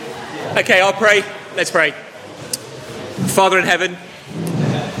Okay, I'll pray. Let's pray. Father in heaven,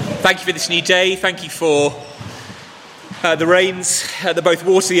 thank you for this new day. Thank you for the rains that both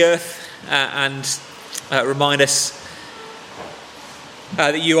water the earth and remind us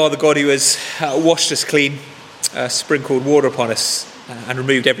that you are the God who has washed us clean, sprinkled water upon us and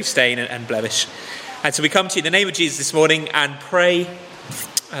removed every stain and blemish. And so we come to you in the name of Jesus this morning and pray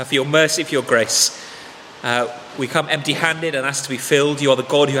for your mercy, for your grace. We come empty-handed and ask to be filled. You are the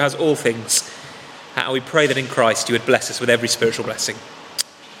God who has all things. And we pray that in Christ you would bless us with every spiritual blessing.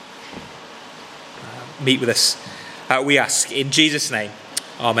 Meet with us, we ask, in Jesus' name.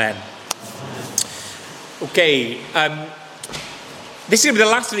 Amen. Okay, this is going to be the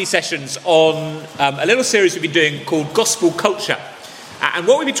last of these sessions on a little series we've been doing called Gospel Culture. And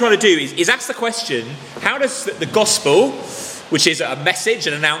what we've been trying to do is ask the question, how does the gospel, which is a message,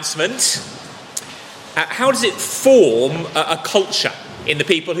 an announcement, how does it form a culture in the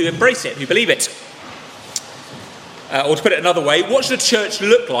people who embrace it, who believe it? Or to put it another way, what should a church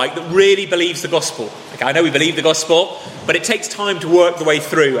look like that really believes the gospel? Okay, I know we believe the gospel, but it takes time to work the way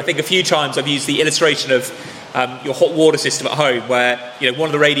through. I think a few times I've used the illustration of your hot water system at home, where one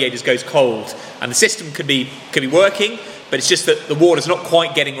of the radiators goes cold, and the system could be working, but it's just that the water's not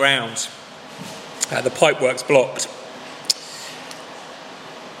quite getting round. The pipework's blocked.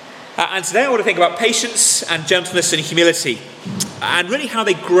 And today I want to think about patience and gentleness and humility, and really how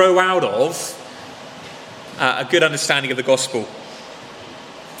they grow out of a good understanding of the gospel.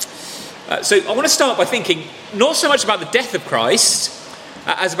 So I want to start by thinking not so much about the death of Christ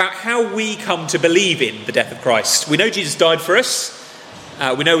as about how we come to believe in the death of Christ. We know Jesus died for us.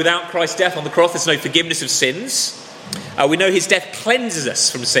 We know without Christ's death on the cross there's no forgiveness of sins. We know his death cleanses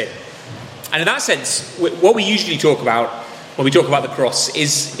us from sin. And in that sense, what we usually talk about when we talk about the cross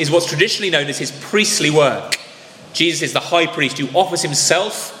is what's traditionally known as his priestly work. Jesus is the high priest who offers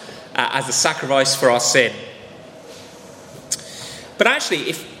himself as a sacrifice for our sin. But actually,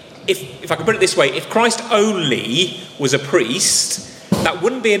 if I can put it this way, if Christ only was a priest, that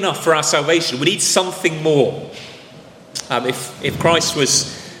wouldn't be enough for our salvation. We need something more. If Christ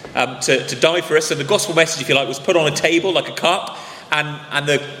was to die for us, and the gospel message, if you like, was put on a table like a cup, and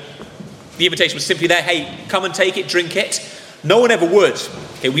the invitation was simply there, hey, come and take it, drink it, no one ever would.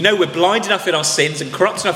 Okay, we know we're blind enough in our sins and corrupt enough